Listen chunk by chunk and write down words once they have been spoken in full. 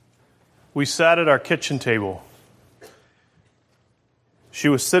We sat at our kitchen table. She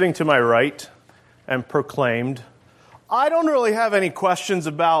was sitting to my right and proclaimed, "I don't really have any questions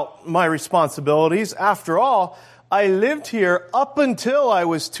about my responsibilities. After all, I lived here up until I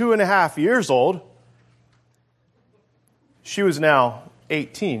was 2.5 years old." She was now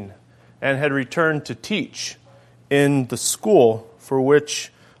 18 and had returned to teach in the school for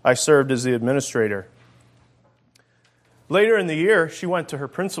which I served as the administrator. Later in the year, she went to her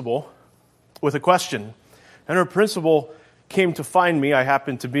principal with a question, and her principal came to find me. I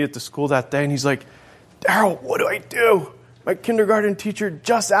happened to be at the school that day, and he's like, "Daryl, what do I do? My kindergarten teacher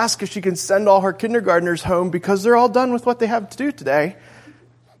just asked if she can send all her kindergartners home because they're all done with what they have to do today."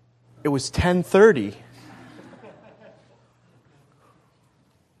 It was 10:30.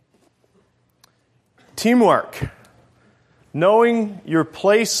 Teamwork. Knowing your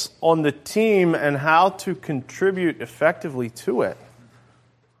place on the team and how to contribute effectively to it.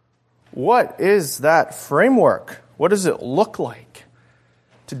 What is that framework? What does it look like?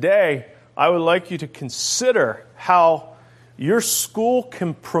 Today, I would like you to consider how your school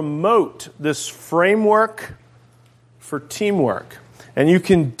can promote this framework for teamwork. And you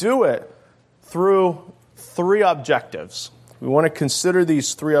can do it through 3 objectives. We want to consider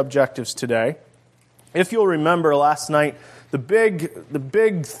these 3 objectives today. If you'll remember last night, the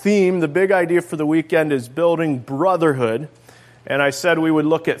big theme, the big idea for the weekend is building brotherhood. And I said we would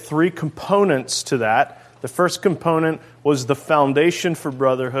look at 3 components to that. The first component was the foundation for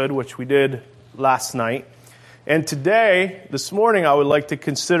brotherhood, which we did last night. And today, this morning, I would like to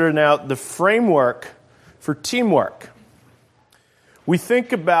consider now the framework for teamwork. We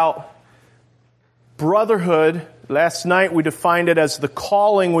think about brotherhood. Last night, we defined it as the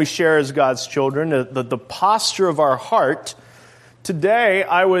calling we share as God's children, the posture of our heart. Today,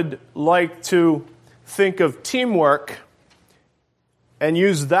 I would like to think of teamwork and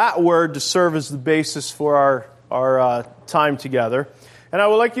use that word to serve as the basis for our time together. And I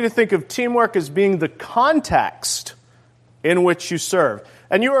would like you to think of teamwork as being the context in which you serve.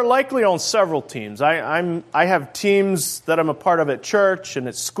 And you are likely on several teams. I have teams that I'm a part of at church and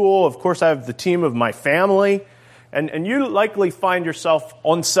at school. Of course, I have the team of my family. And you likely find yourself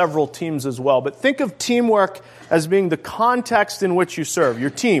on several teams as well. But think of teamwork as being the context in which you serve, your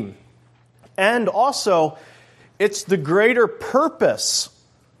team. And also, it's the greater purpose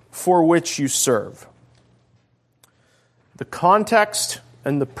for which you serve. The context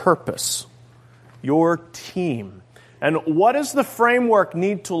and the purpose. Your team. And what does the framework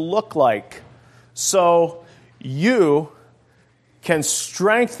need to look like so you can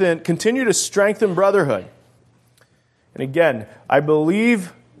continue to strengthen brotherhood? And again, I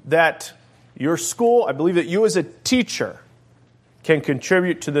believe that your school, I believe that you as a teacher can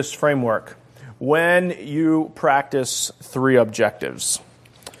contribute to this framework when you practice 3 objectives.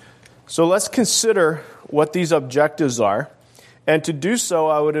 So let's consider what these objectives are. And to do so,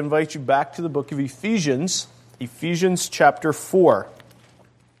 I would invite you back to the book of Ephesians, Ephesians chapter 4.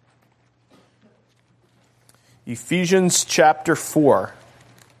 Ephesians chapter 4.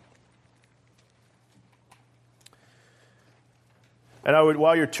 And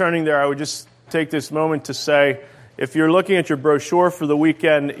while you're turning there, I would just take this moment to say, if you're looking at your brochure for the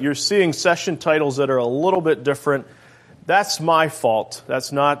weekend, you're seeing session titles that are a little bit different. That's my fault.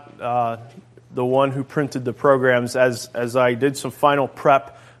 That's not the one who printed the programs. As I did some final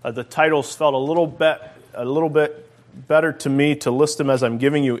prep, the titles felt a little bit better to me to list them as I'm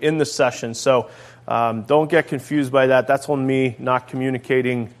giving you in the session. So don't get confused by that. That's on me not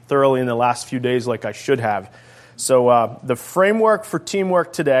communicating thoroughly in the last few days like I should have. So the framework for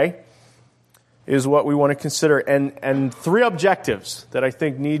teamwork today is what we want to consider. And 3 objectives that I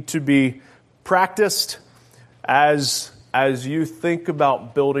think need to be practiced as you think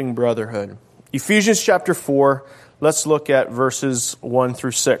about building brotherhood. Ephesians chapter 4, let's look at verses 1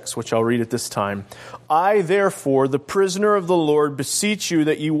 through 6, which I'll read at this time. "I, therefore, the prisoner of the Lord, beseech you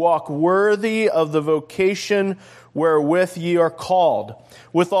that ye walk worthy of the vocation wherewith ye are called,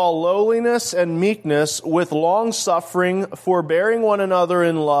 with all lowliness and meekness, with long-suffering, forbearing one another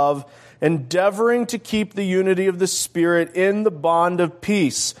in love, endeavoring to keep the unity of the Spirit in the bond of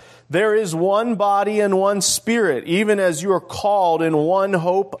peace. There is one body and one Spirit, even as you are called in one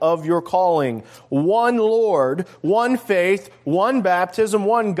hope of your calling, one Lord, one faith, one baptism,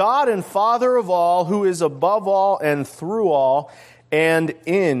 one God and Father of all, who is above all and through all and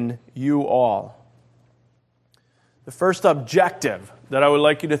in you all." The first objective that I would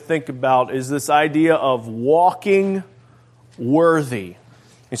like you to think about is this idea of walking worthy.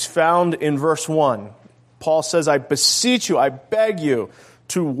 It's found in verse 1. Paul says, "I beseech you, I beg you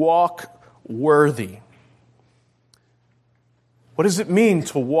to walk worthy." What does it mean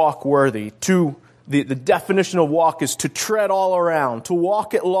to walk worthy? The definition of walk is to tread all around, to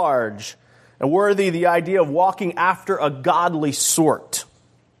walk at large. And worthy, the idea of walking after a godly sort.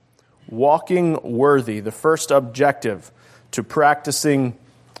 Walking worthy, the first objective to practicing,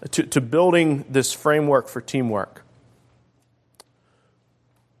 to building this framework for teamwork.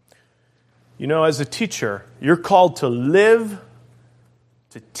 You know, as a teacher, you're called to live,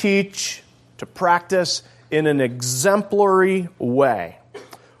 to teach, to practice in an exemplary way.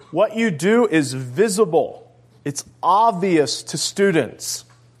 What you do is visible. It's obvious to students.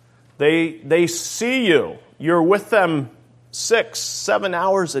 They see you. You're with them 6-7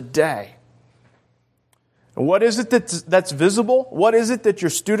 hours a day. And what is it that's visible? What is it that your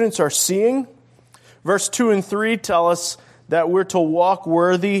students are seeing? Verse 2 and 3 tell us that we're to walk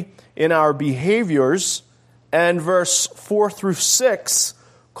worthy in our behaviors, and verse 4 through 6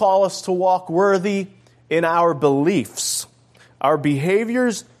 call us to walk worthy in our beliefs. Our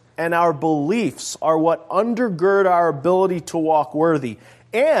behaviors and our beliefs are what undergird our ability to walk worthy.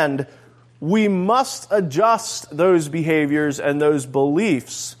 And we must adjust those behaviors and those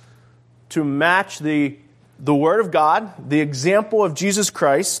beliefs to match the Word of God, the example of Jesus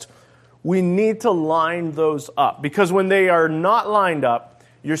Christ. We need to line those up. Because when they are not lined up,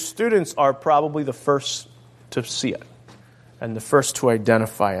 your students are probably the first to see it and the first to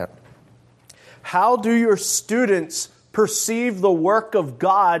identify it. How do your students perceive the work of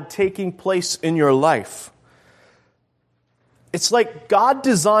God taking place in your life? It's like God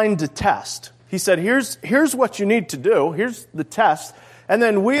designed a test. He said, here's what you need to do. Here's the test. And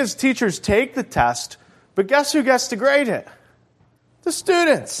then we as teachers take the test. But guess who gets to grade it? The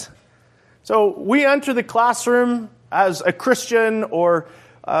students. So we enter the classroom as a Christian or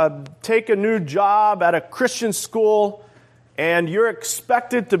take a new job at a Christian school, and you're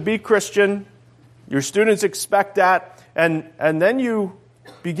expected to be Christian. Your students expect that. And then you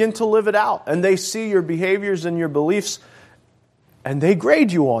begin to live it out. And they see your behaviors and your beliefs, and they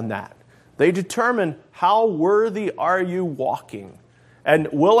grade you on that. They determine how worthy are you walking. And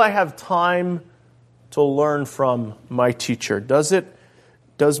will I have time to learn from my teacher?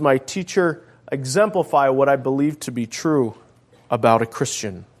 Does my teacher exemplify what I believe to be true about a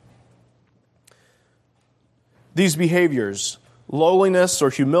Christian? These behaviors, lowliness or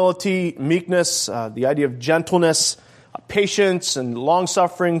humility, meekness, the idea of gentleness, patience and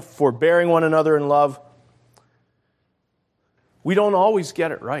long-suffering, forbearing one another in love, we don't always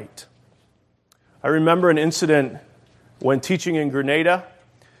get it right. I remember an incident when teaching in Grenada.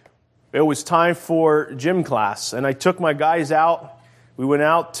 It was time for gym class, and I took my guys out. We went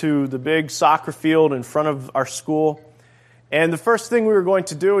out to the big soccer field in front of our school, and the first thing we were going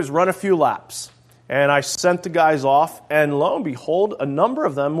to do is run a few laps. And I sent the guys off, and lo and behold, a number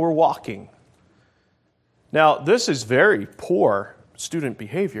of them were walking. Now, this is very poor student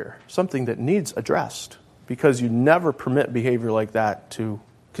behavior, something that needs addressed, because you never permit behavior like that to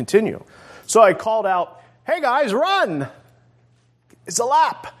continue. So I called out, "Hey guys, run! It's a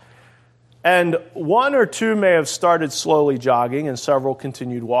lap!" And one or two may have started slowly jogging, and several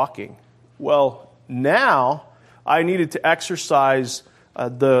continued walking. Well, now I needed to exercise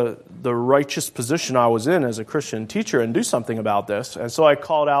the righteous position I was in as a Christian teacher and do something about this. And so I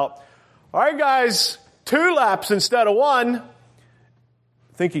called out, "All right, guys, 2 laps instead of 1,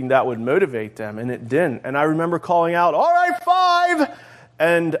 thinking that would motivate them, and it didn't. And I remember calling out, "All right, 5,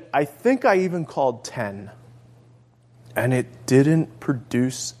 and I think I even called 10. And it didn't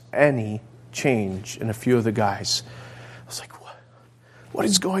produce any change in a few of the guys. I was like, what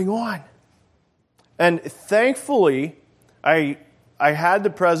is going on? And thankfully, I had the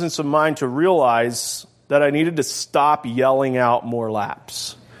presence of mind to realize that I needed to stop yelling out more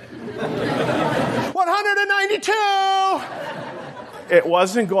laps. 192! It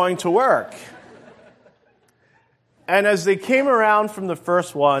wasn't going to work. And as they came around from the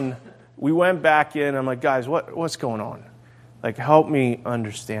first one, we went back in. I'm like, guys, what's going on? Like, help me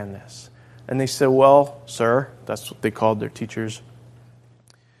understand this. And they said, well, sir, that's what they called their teachers.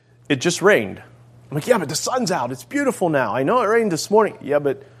 It just rained. I'm like, yeah, but the sun's out. It's beautiful now. I know it rained this morning. Yeah,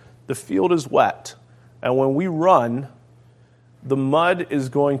 but the field is wet. And when we run, the mud is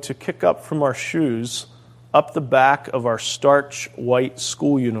going to kick up from our shoes, up the back of our starch white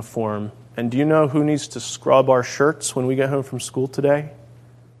school uniform. And do you know who needs to scrub our shirts when we get home from school today?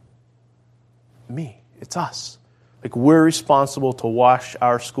 Me. It's us. Like, we're responsible to wash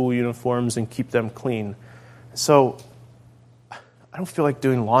our school uniforms and keep them clean. So I don't feel like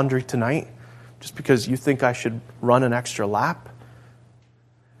doing laundry tonight just because you think I should run an extra lap.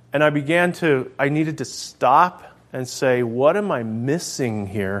 And I needed to stop and say, what am I missing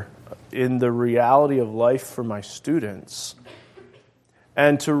here in the reality of life for my students?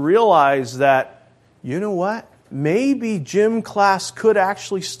 and to realize that, you know what? Maybe gym class could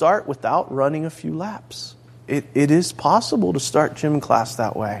actually start without running a few laps. It is possible to start gym class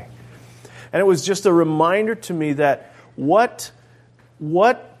that way. And it was just a reminder to me that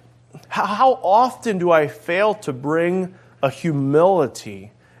how often do I fail to bring a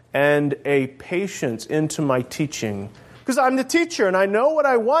humility and a patience into my teaching? Because I'm the teacher and I know what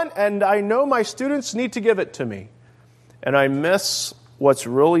I want and I know my students need to give it to me. And I miss what's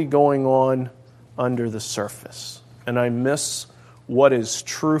really going on under the surface. And I miss what is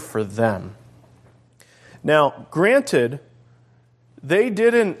true for them. Now, granted, they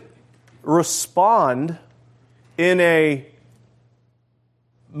didn't respond in a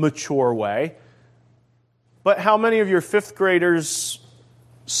mature way. But how many of your fifth graders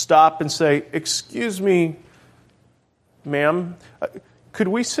stop and say, "Excuse me, ma'am, could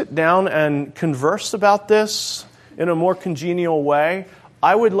we sit down and converse about this in a more congenial way?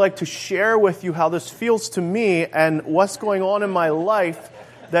 I would like to share with you how this feels to me and what's going on in my life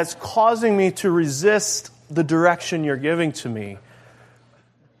that's causing me to resist the direction you're giving to me."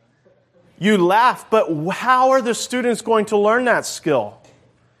 You laugh, but how are the students going to learn that skill?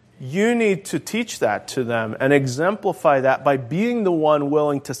 You need to teach that to them and exemplify that by being the one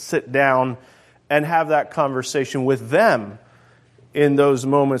willing to sit down and have that conversation with them in those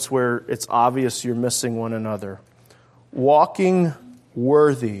moments where it's obvious you're missing one another. Walking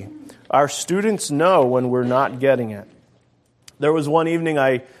worthy. Our students know when we're not getting it. There was one evening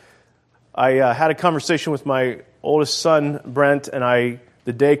I had a conversation with my oldest son, Brent, and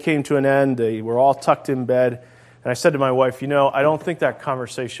the day came to an end. They were all tucked in bed. And I said to my wife, I don't think that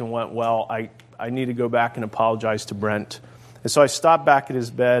conversation went well. I need to go back and apologize to Brent. And so I stopped back at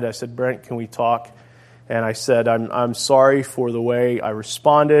his bed. I said, "Brent, can we talk?" And I said, I'm sorry for the way I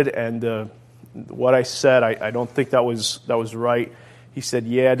responded and what I said. I don't think that was right. He said,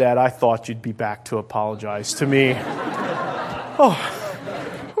 "Yeah, Dad, I thought you'd be back to apologize to me."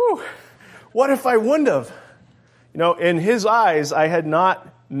 What if I wouldn't have? In his eyes, I had not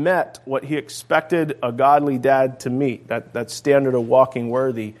met what he expected a godly dad to meet, that standard of walking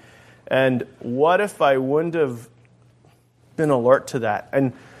worthy. And what if I wouldn't have been alert to that?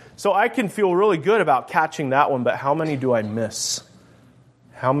 And so I can feel really good about catching that one, but how many do I miss?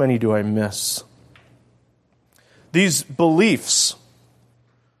 How many do I miss? These beliefs,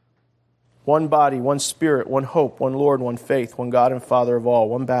 one body, one spirit, one hope, one Lord, one faith, one God and Father of all,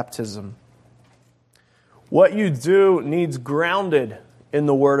 one baptism. What you do needs grounded in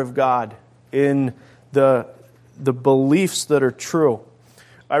the Word of God, in the beliefs that are true.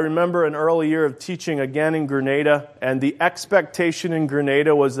 I remember an early year of teaching again in Grenada, and the expectation in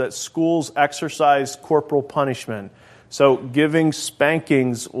Grenada was that schools exercised corporal punishment. So giving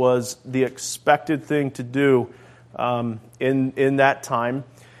spankings was the expected thing to do in that time.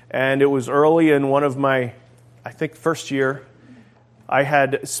 And it was early in one of my, I think, first year, I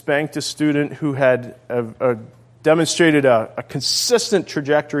had spanked a student who had demonstrated a consistent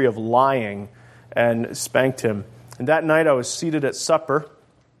trajectory of lying and spanked him. And that night I was seated at supper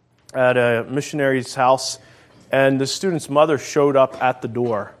at a missionary's house, and the student's mother showed up at the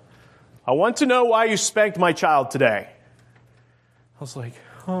door. "I want to know why you spanked my child today." I was like,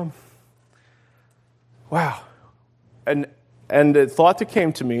 wow. And the thought that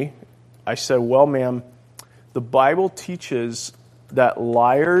came to me, I said, "Well, ma'am, the Bible teaches that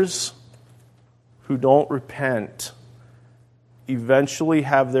liars who don't repent eventually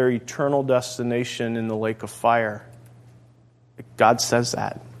have their eternal destination in the lake of fire." God says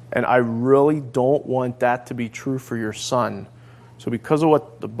that. And I really don't want that to be true for your son. So because of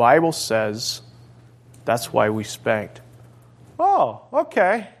what the Bible says, that's why we spanked. "Oh,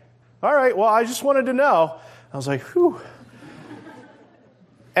 okay. All right. Well, I just wanted to know." I was like, whew.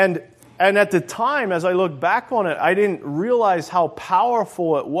 And at the time, as I look back on it, I didn't realize how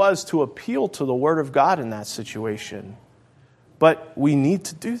powerful it was to appeal to the Word of God in that situation. But we need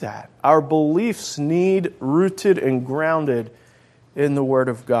to do that. Our beliefs need rooted and grounded in the Word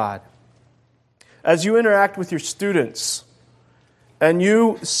of God. As you interact with your students, and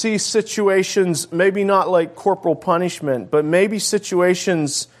you see situations, maybe not like corporal punishment, but maybe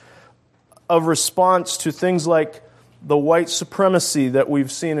situations of response to things like the white supremacy that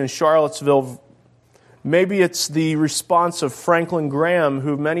we've seen in Charlottesville. Maybe it's the response of Franklin Graham,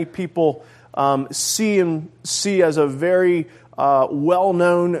 who many people see as a very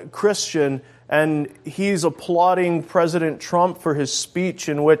well-known Christian, and he's applauding President Trump for his speech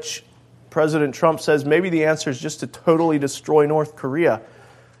in which President Trump says maybe the answer is just to totally destroy North Korea.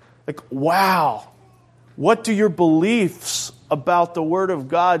 Like, wow. What do your beliefs about the Word of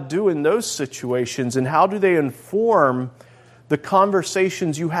God do in those situations, and how do they inform the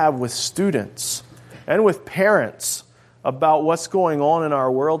conversations you have with students and with parents about what's going on in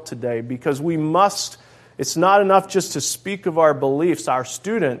our world today, because it's not enough just to speak of our beliefs. Our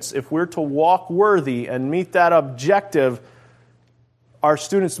students, if we're to walk worthy and meet that objective, our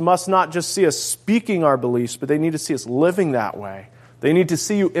students must not just see us speaking our beliefs, but they need to see us living that way. They need to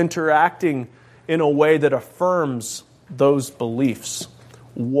see you interacting in a way that affirms those beliefs.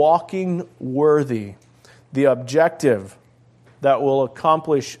 Walking worthy, the objective that will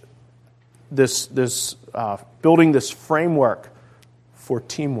accomplish this building this framework for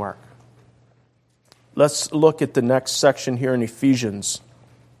teamwork. Let's look at the next section here in Ephesians,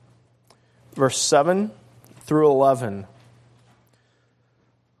 verse 7 through 11.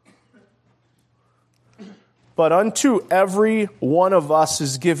 But unto every one of us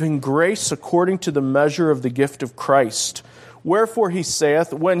is given grace according to the measure of the gift of Christ. Wherefore he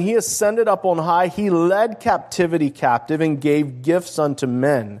saith, when he ascended up on high, he led captivity captive and gave gifts unto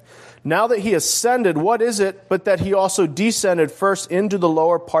men. Now that he ascended, what is it but that he also descended first into the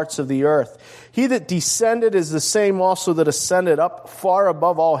lower parts of the earth? He that descended is the same also that ascended up far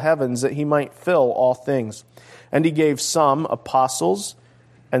above all heavens, that he might fill all things. And he gave some apostles,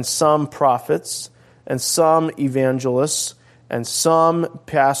 and some prophets, and some evangelists, and some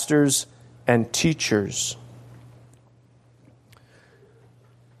pastors and teachers.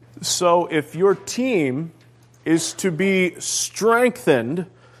 So if your team is to be strengthened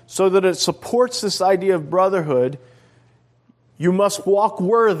so that it supports this idea of brotherhood, you must walk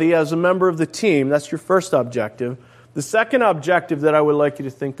worthy as a member of the team. That's your first objective. The second objective that I would like you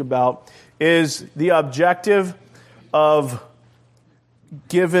to think about is the objective of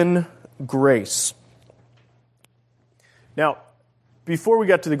given grace. Now, before we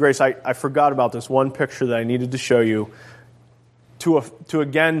get to the grace, I forgot about this one picture that I needed to show you to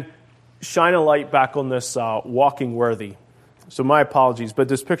again shine a light back on this walking worthy. So my apologies, but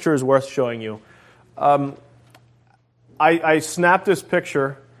this picture is worth showing you. I snapped this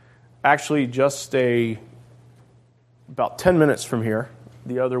picture actually just about 10 minutes from here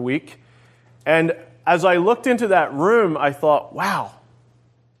the other week. And as I looked into that room, I thought, wow,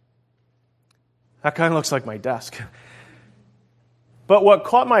 that kind of looks like my desk. But what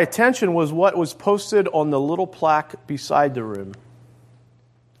caught my attention was what was posted on the little plaque beside the room.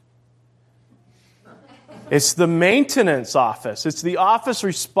 It's the maintenance office. It's the office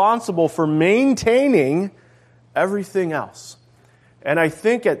responsible for maintaining everything else. And I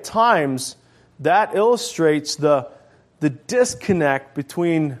think at times that illustrates the disconnect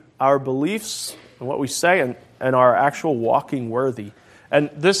between our beliefs and what we say and our actual walking worthy. And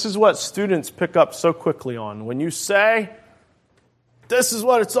this is what students pick up so quickly on. When you say, this is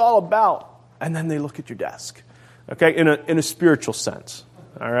what it's all about, and then they look at your desk, okay, in a spiritual sense.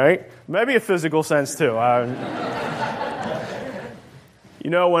 All right? Maybe a physical sense too. When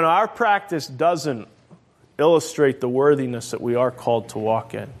our practice doesn't illustrate the worthiness that we are called to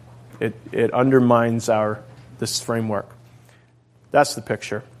walk in, it undermines this framework. That's the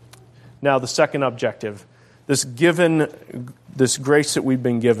picture. Now, the second objective, this grace that we've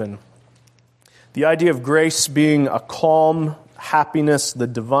been given. The idea of grace being a calm happiness, the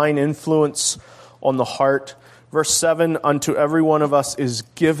divine influence on the heart. Verse 7, unto every one of us is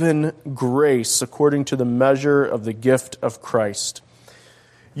given grace according to the measure of the gift of Christ.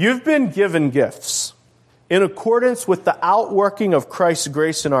 You've been given gifts in accordance with the outworking of Christ's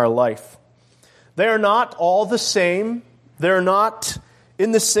grace in our life. They are not all the same. They're not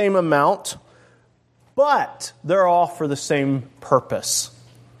in the same amount, but they're all for the same purpose,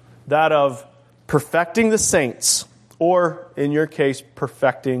 that of perfecting the saints, or in your case,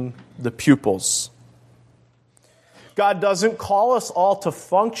 perfecting the pupils. God doesn't call us all to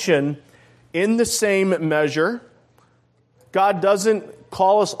function in the same measure. God doesn't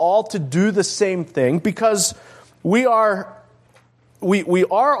call us all to do the same thing, because we are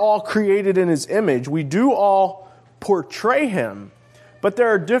all created in His image. We do all portray Him. But there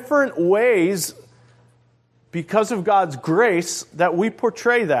are different ways, because of God's grace, that we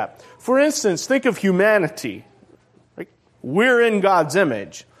portray that. For instance, think of humanity. Right? We're in God's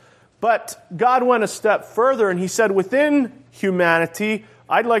image. But God went a step further and He said, within humanity,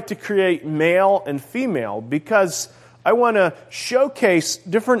 I'd like to create male and female, because I want to showcase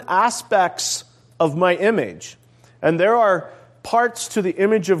different aspects of my image. And there are parts to the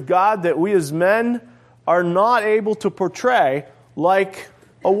image of God that we as men are not able to portray like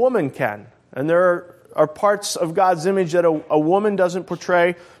a woman can. And there are parts of God's image that a woman doesn't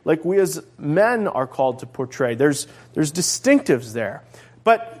portray like we as men are called to portray. There's distinctives there.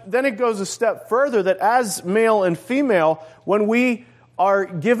 But then it goes a step further, that as male and female, when we are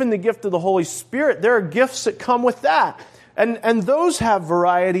given the gift of the Holy Spirit, there are gifts that come with that. And those have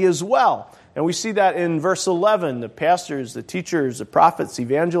variety as well. And we see that in verse 11, the pastors, the teachers, the prophets,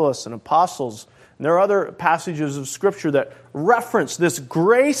 evangelists, and apostles. And there are other passages of Scripture that reference this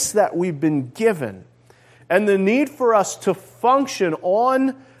grace that we've been given and the need for us to function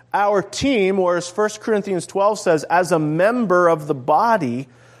on our team, or as 1 Corinthians 12 says, as a member of the body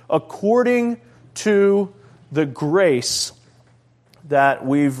according to the grace that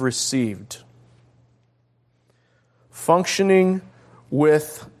we've received. Functioning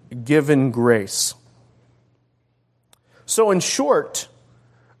with given grace. So in short,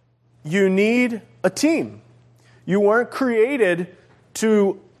 you need a team. You weren't created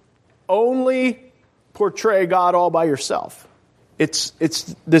to only portray God all by yourself. It's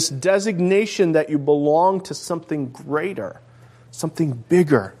this designation that you belong to something greater, something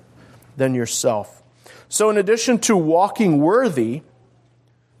bigger than yourself. So in addition to walking worthy,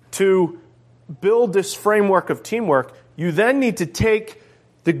 to build this framework of teamwork, you then need to take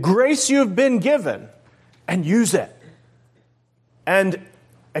the grace you've been given and use it and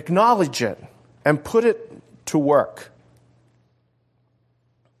acknowledge it and put it to work.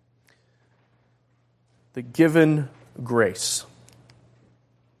 The given grace.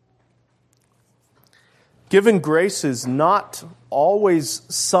 Given grace is not always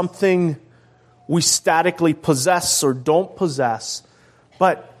something we statically possess or don't possess,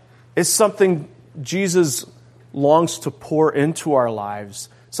 but it's something Jesus longs to pour into our lives,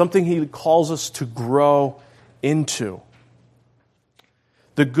 something He calls us to grow into.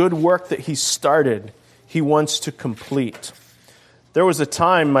 The good work that He started, He wants to complete. There was a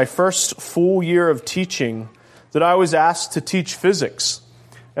time, my first full year of teaching, that I was asked to teach physics.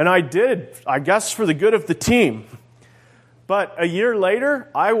 And I did, I guess, for the good of the team. But a year later,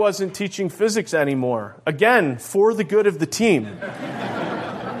 I wasn't teaching physics anymore. Again, for the good of the team.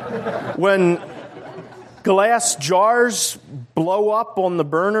 When glass jars blow up on the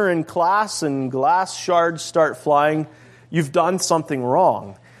burner in class and glass shards start flying, you've done something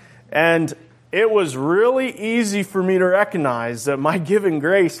wrong. And it was really easy for me to recognize that my given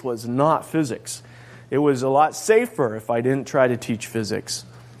grace was not physics. It was a lot safer if I didn't try to teach physics.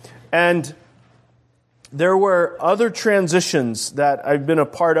 And there were other transitions that I've been a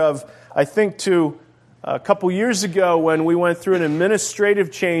part of. I think to a couple years ago when we went through an administrative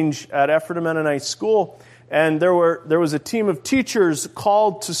change at Ephrata Mennonite School, and there was a team of teachers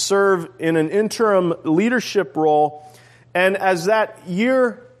called to serve in an interim leadership role. And as that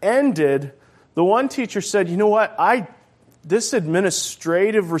year ended, the one teacher said, "You know what? This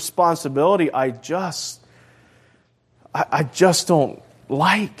administrative responsibility, I just don't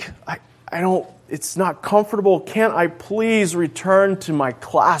like. I don't. It's not comfortable. Can't I please return to my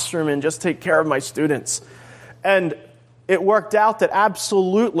classroom and just take care of my students?" And it worked out that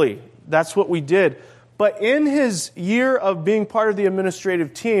absolutely that's what we did. But in his year of being part of the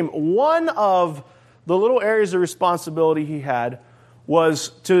administrative team, one of the little areas of responsibility he had was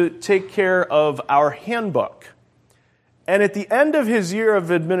to take care of our handbook. And at the end of his year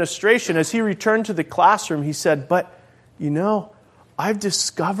of administration, as he returned to the classroom, he said, "But, I've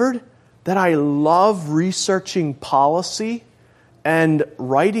discovered that I love researching policy and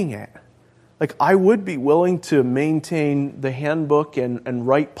writing it. Like, I would be willing to maintain the handbook and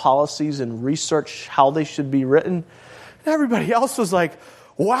write policies and research how they should be written." And everybody else was like,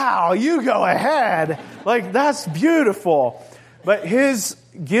 "Wow, you go ahead. Like, that's beautiful." But his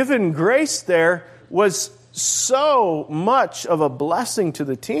given grace there was so much of a blessing to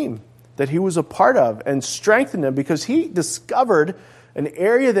the team that he was a part of and strengthened them because he discovered an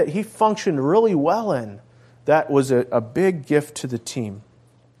area that he functioned really well in that was a big gift to the team.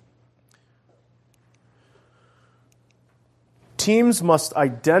 Teams must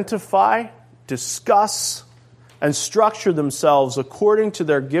identify, discuss, and structure themselves according to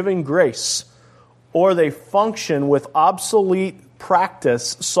their given grace, or they function with obsolete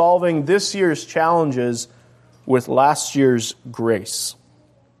practice solving this year's challenges with last year's grace.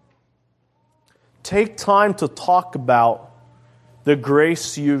 Take time to talk about the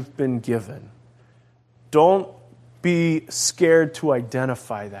grace you've been given. Don't be scared to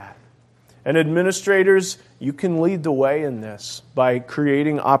identify that. And administrators, you can lead the way in this by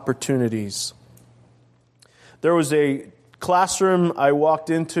creating opportunities. There was a classroom I walked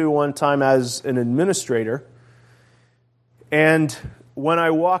into one time as an administrator, and when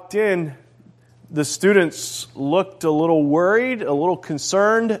I walked in, the students looked a little worried, a little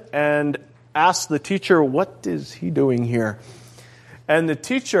concerned, and asked the teacher, "What is he doing here?" And the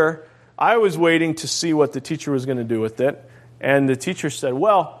teacher, I was waiting to see what the teacher was going to do with it, and the teacher said,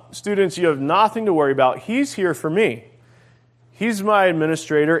 "Well, students, you have nothing to worry about. He's here for me. He's my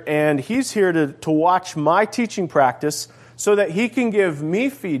administrator, and he's here to watch my teaching practice so that he can give me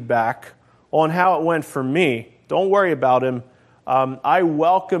feedback on how it went for me. Don't worry about him. I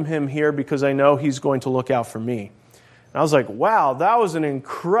welcome him here because I know he's going to look out for me. And I was like, wow, that was an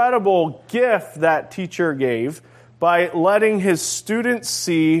incredible gift that teacher gave by letting his students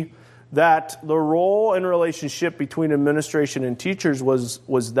see that the role and relationship between administration and teachers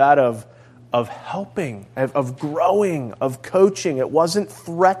was that of helping, of growing, of coaching. It wasn't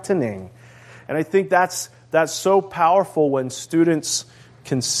threatening. And I think that's so powerful when students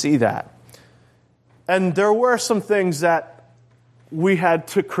can see that. And there were some things that we had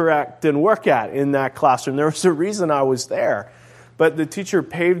to correct and work at in that classroom. There was a reason I was there. But the teacher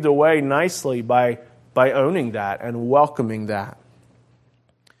paved the way nicely by owning that and welcoming that.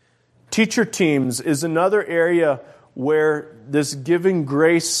 Teacher teams is another area where this giving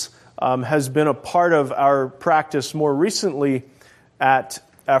grace has been a part of our practice more recently at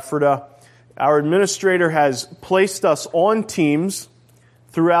Ephrata. Our administrator has placed us on teams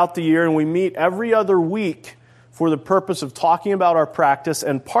throughout the year, and we meet every other week for the purpose of talking about our practice.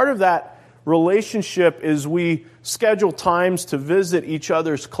 And part of that relationship is we schedule times to visit each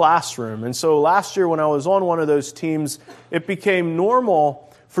other's classroom. And so last year when I was on one of those teams, it became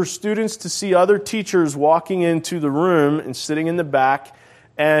normal for students to see other teachers walking into the room and sitting in the back.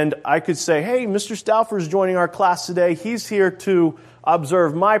 And I could say, hey, Mr. Stauffer is joining our class today. He's here to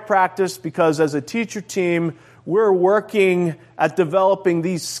observe my practice because as a teacher team, we're working at developing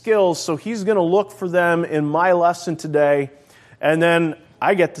these skills. So he's going to look for them in my lesson today. And then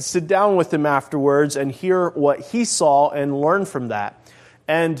I get to sit down with him afterwards and hear what he saw and learn from that.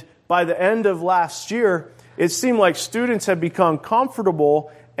 And by the end of last year, it seemed like students had become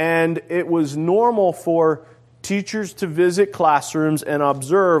comfortable, and it was normal for teachers to visit classrooms and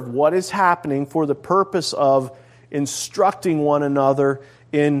observe what is happening for the purpose of instructing one another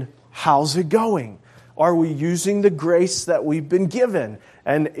in how's it going? Are we using the grace that we've been given?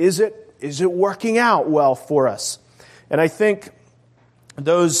 And is it working out well for us? And I think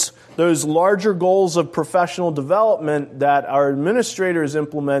those larger goals of professional development that our administrators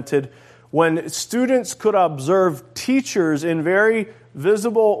implemented, when students could observe teachers in very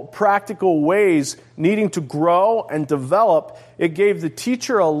visible, practical ways needing to grow and develop, it gave the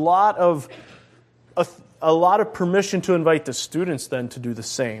teacher a lot of permission to invite the students then to do the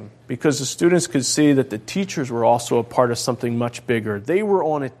same, because the students could see that the teachers were also a part of something much bigger. They were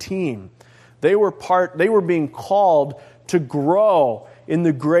on a team. They were being called to grow in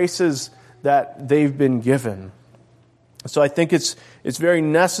the graces that they've been given. So I think it's very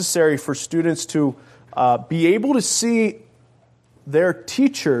necessary for students to be able to see their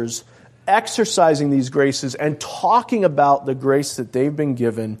teachers exercising these graces and talking about the grace that they've been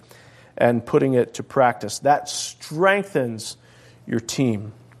given and putting it to practice. That strengthens your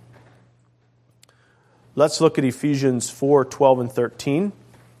team. Let's look at Ephesians 4:12 and 13.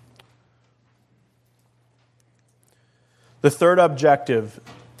 The third objective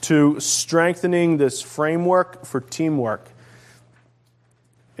to strengthening this framework for teamwork,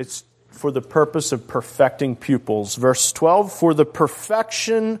 it's for the purpose of perfecting pupils. Verse 12, for the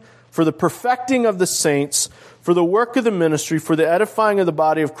perfecting of the saints, for the work of the ministry, for the edifying of the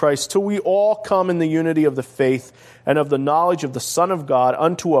body of Christ, till we all come in the unity of the faith and of the knowledge of the Son of God,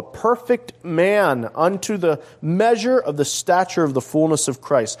 unto a perfect man, unto the measure of the stature of the fullness of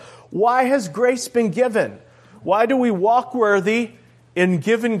Christ. Why has grace been given? Why do we walk worthy in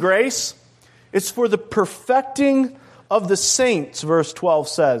given grace? It's for the perfecting of the saints, verse 12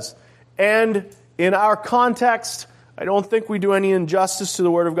 says. And in our context, I don't think we do any injustice to the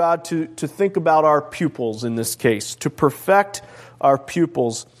Word of God to think about our pupils in this case, to perfect our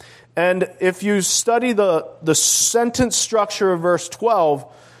pupils. And if you study the sentence structure of verse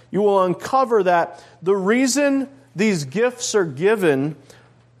 12, you will uncover that the reason these gifts are given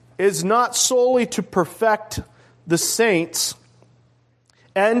is not solely to perfect the saints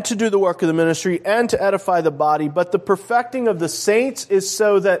and to do the work of the ministry and to edify the body, but the perfecting of the saints is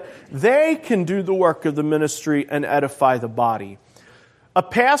so that they can do the work of the ministry and edify the body. A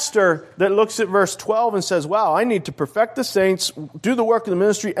pastor that looks at verse 12 and says, wow, I need to perfect the saints, do the work of the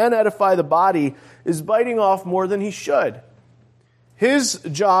ministry, and edify the body, is biting off more than he should. His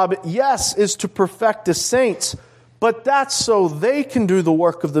job, yes, is to perfect the saints, but that's so they can do the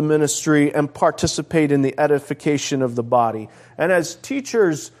work of the ministry and participate in the edification of the body. And as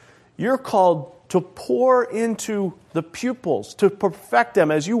teachers, you're called to pour into the pupils, to perfect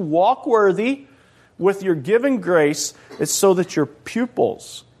them. As you walk worthy with your given grace, it's so that your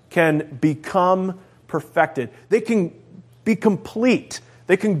pupils can become perfected. They can be complete.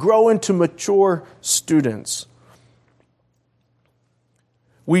 They can grow into mature students.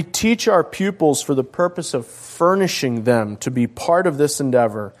 We teach our pupils for the purpose of furnishing them to be part of this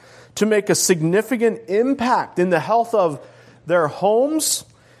endeavor, to make a significant impact in the health of their homes,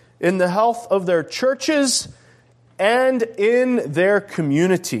 in the health of their churches, and in their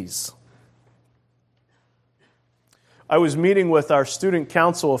communities. I was meeting with our student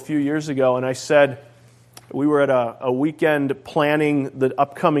council a few years ago, and I said, we were at a weekend planning the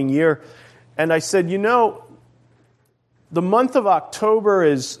upcoming year, and I said, the month of October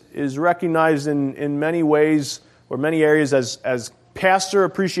is recognized in many ways or many areas as Pastor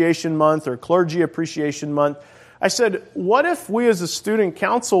Appreciation Month or Clergy Appreciation Month. I said, what if we as a student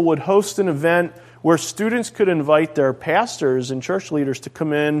council would host an event where students could invite their pastors and church leaders to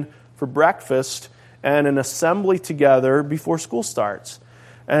come in for breakfast and an assembly together before school starts?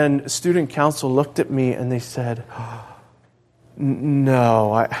 And student council looked at me and they said,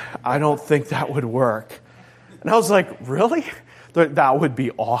 no, I don't think that would work. And I was like, really? That would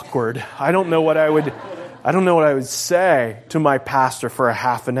be awkward. I don't know what I would say to my pastor for a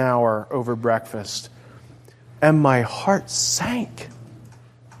half an hour over breakfast. And my heart sank.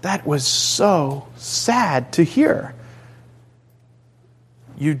 That was so sad to hear.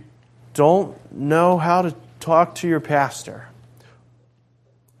 You don't know how to talk to your pastor.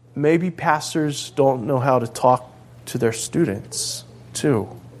 Maybe pastors don't know how to talk to their students, too.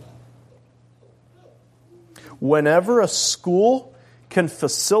 Whenever a school can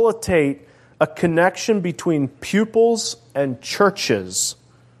facilitate a connection between pupils and churches,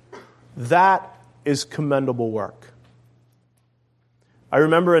 that is commendable work. I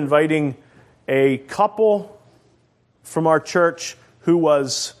remember inviting a couple from our church who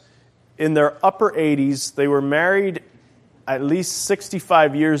was in their upper 80s. They were married at least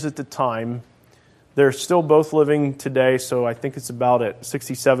 65 years at the time. They're still both living today, so I think it's about at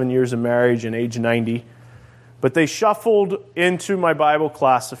 67 years of marriage and age 90. But they shuffled into my Bible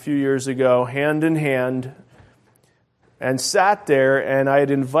class a few years ago, hand in hand, and sat there, and I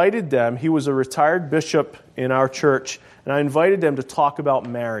had invited them. He was a retired bishop in our church, and I invited them to talk about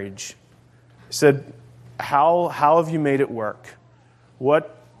marriage. I said, how have you made it work?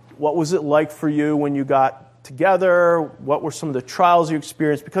 What was it like for you when you got together? What were some of the trials you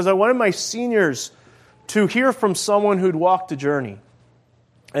experienced? Because I wanted my seniors to hear from someone who'd walked the journey.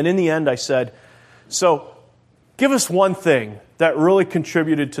 And in the end, I said, so give us one thing that really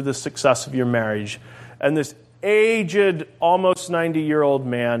contributed to the success of your marriage. And this aged, almost 90-year-old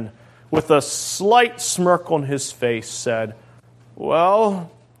man with a slight smirk on his face said, well,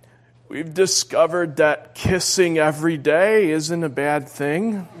 we've discovered that kissing every day isn't a bad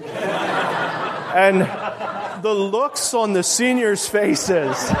thing. And the looks on the seniors'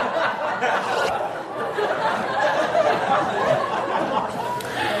 faces.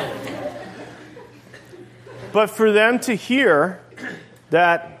 But for them to hear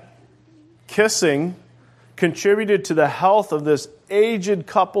that kissing contributed to the health of this aged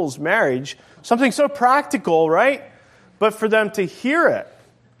couple's marriage, something so practical, right? But for them to hear it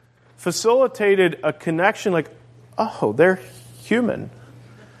facilitated a connection like, oh, they're human.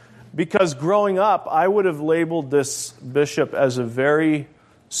 Because growing up, I would have labeled this bishop as a very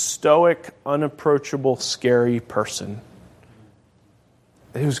stoic, unapproachable, scary person.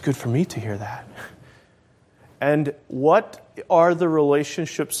 It was good for me to hear that. And what are the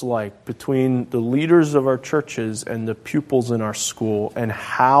relationships like between the leaders of our churches and the pupils in our school, and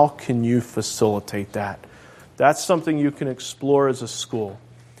how can you facilitate that? That's something you can explore as a school.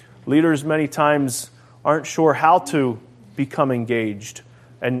 Leaders many times aren't sure how to become engaged,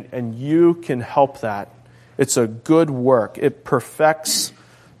 and you can help that. It's a good work. It perfects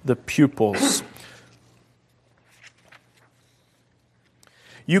the pupils.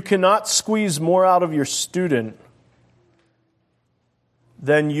 You cannot squeeze more out of your student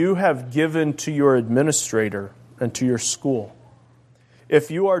than you have given to your administrator and to your school. If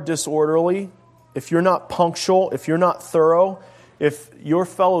you are disorderly, if you're not punctual, if you're not thorough, if your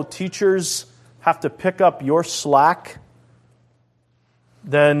fellow teachers have to pick up your slack,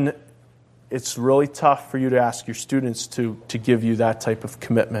 then it's really tough for you to ask your students to give you that type of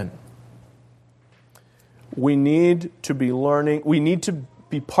commitment. We need to be learning. We need to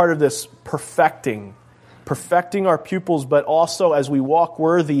be part of this perfecting our pupils, but also as we walk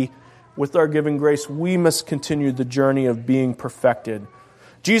worthy with our giving grace, we must continue the journey of being perfected.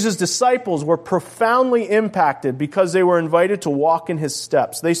 Jesus' disciples were profoundly impacted because they were invited to walk in his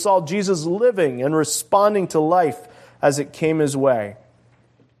steps. They saw Jesus living and responding to life as it came his way.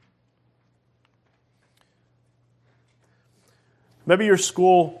 Maybe your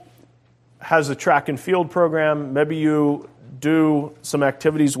school has a track and field program. Maybe you do some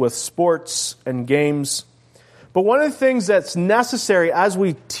activities with sports and games. But one of the things that's necessary as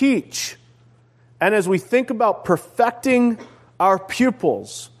we teach and as we think about perfecting our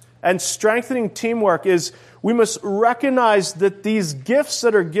pupils and strengthening teamwork is we must recognize that these gifts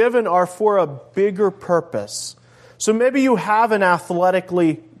that are given are for a bigger purpose. So maybe you have an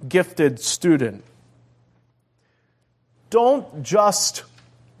athletically gifted student. Don't just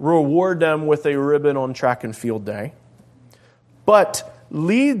reward them with a ribbon on track and field day, but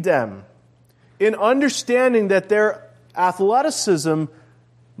lead them in understanding that their athleticism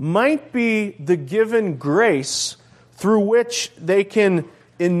might be the given grace through which they can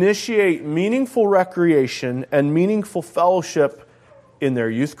initiate meaningful recreation and meaningful fellowship in their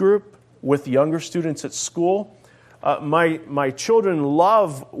youth group, with younger students at school. My children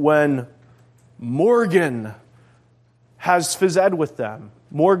love when Morgan has phys ed with them.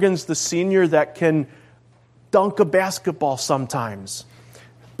 Morgan's the senior that can dunk a basketball sometimes.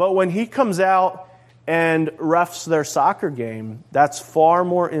 But when he comes out and refs their soccer game, that's far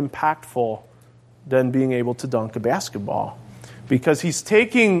more impactful than being able to dunk a basketball. Because he's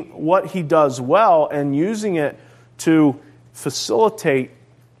taking what he does well and using it to facilitate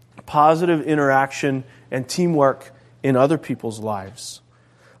positive interaction and teamwork in other people's lives.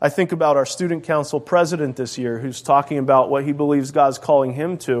 I think about our student council president this year who's talking about what he believes God's calling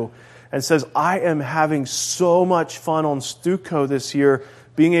him to and says, I am having so much fun on Stuco this year,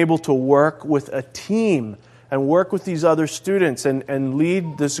 being able to work with a team and work with these other students and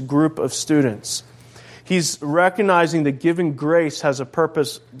lead this group of students. He's recognizing that giving grace has a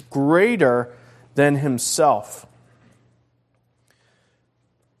purpose greater than himself.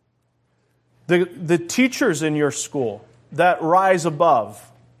 The teachers in your school that rise above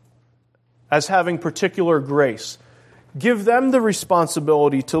as having particular grace, give them the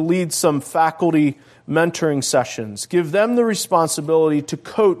responsibility to lead some faculty mentoring sessions. Give them the responsibility to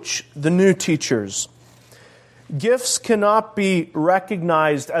coach the new teachers. Gifts cannot be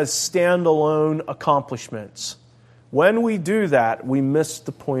recognized as standalone accomplishments. When we do that, we miss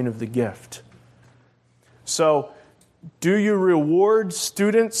the point of the gift. So, do you reward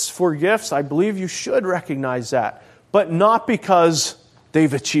students for gifts? I believe you should recognize that. But not because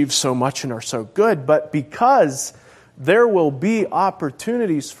they've achieved so much and are so good, but because there will be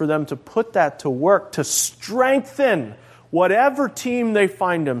opportunities for them to put that to work to strengthen whatever team they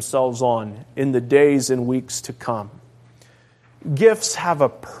find themselves on in the days and weeks to come. Gifts have a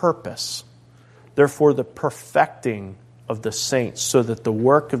purpose. They're for the perfecting of the saints so that the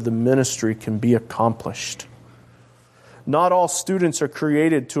work of the ministry can be accomplished. Not all students are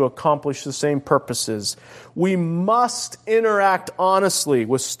created to accomplish the same purposes. We must interact honestly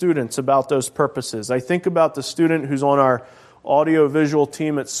with students about those purposes. I think about the student who's on our audio-visual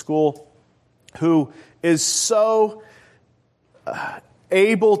team at school who is so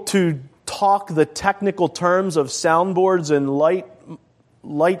able to talk the technical terms of soundboards and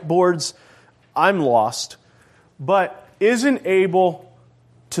light boards. I'm lost. But isn't able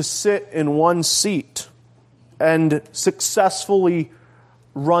to sit in one seat and successfully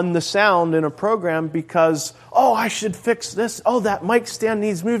run the sound in a program because, I should fix this. That mic stand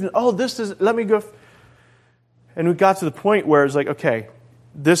needs movement. Let me go. And we got to the point where it's like, okay,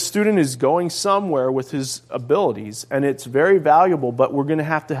 this student is going somewhere with his abilities, and it's very valuable, but we're going to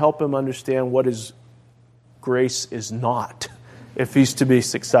have to help him understand what his grace is not if he's to be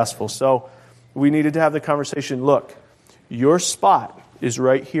successful. So we needed to have the conversation, look, your spot is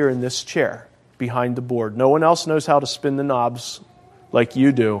right here in this chair behind the board. No one else knows how to spin the knobs like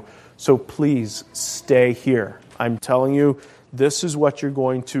you do, so please stay here. I'm telling you, this is what you're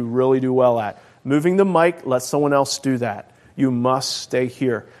going to really do well at. Moving the mic, let someone else do that. You must stay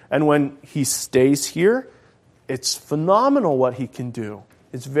here. And when he stays here, it's phenomenal what he can do.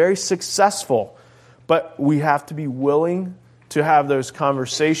 It's very successful. But we have to be willing to have those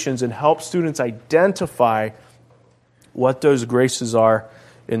conversations and help students identify what those graces are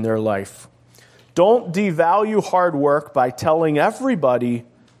in their life. Don't devalue hard work by telling everybody,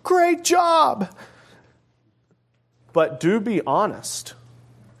 great job. But do be honest.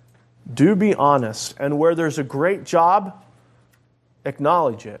 Do be honest. And where there's a great job,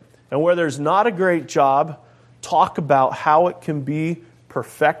 acknowledge it. And where there's not a great job, talk about how it can be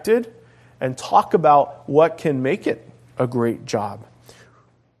perfected and talk about what can make it a great job.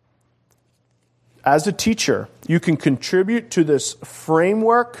 As a teacher, you can contribute to this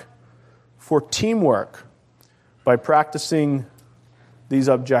framework for teamwork by practicing these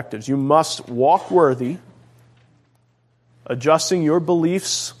objectives. You must walk worthy, adjusting your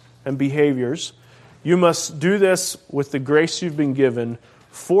beliefs and behaviors. You must do this with the grace you've been given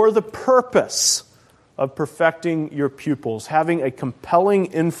for the purpose of perfecting your pupils, having a compelling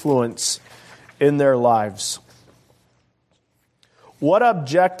influence in their lives. What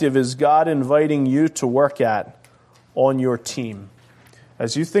objective is God inviting you to work at on your team?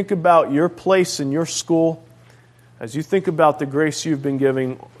 As you think about your place in your school, as you think about the grace you've been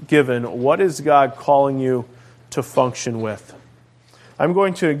given, what is God calling you to function with? I'm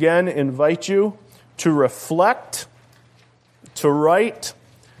going to again invite you to reflect, to write,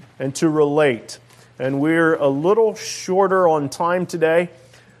 and to relate. And we're a little shorter on time today,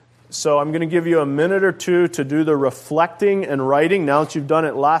 so I'm going to give you a minute or two to do the reflecting and writing. Now that you've done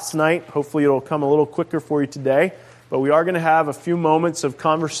it last night, hopefully it'll come a little quicker for you today. But we are going to have a few moments of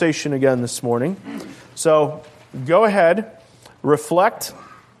conversation again this morning. So go ahead, reflect,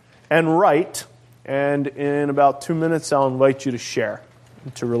 and write. And in about 2 minutes, I'll invite you to share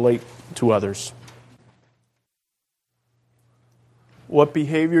and to relate to others. What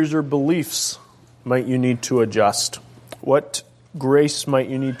behaviors or beliefs might you need to adjust? What grace might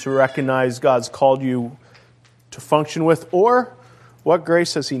you need to recognize God's called you to function with? Or what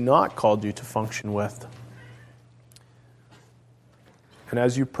grace has He not called you to function with? And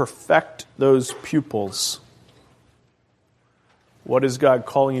as you perfect those pupils, what is God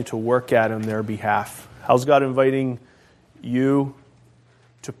calling you to work at on their behalf? How's God inviting you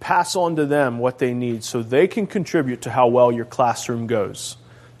to pass on to them what they need so they can contribute to how well your classroom goes,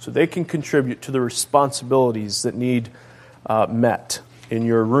 so they can contribute to the responsibilities that need met in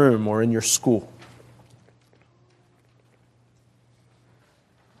your room or in your school?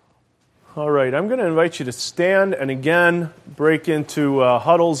 All right, I'm going to invite you to stand and again break into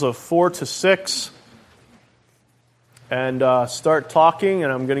huddles of 4 to 6 and start talking,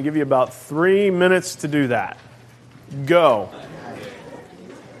 and I'm going to give you about 3 minutes to do that. Go.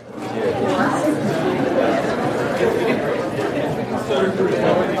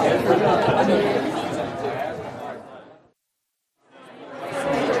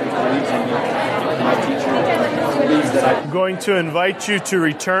 I'm going to invite you to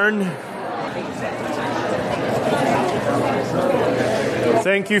return.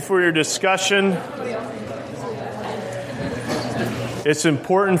 Thank you for your discussion. It's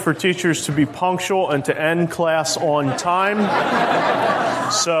important for teachers to be punctual and to end class on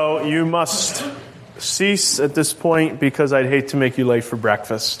time. So you must cease at this point because I'd hate to make you late for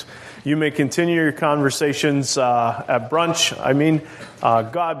breakfast. You may continue your conversations at brunch.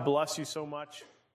 God bless you so much.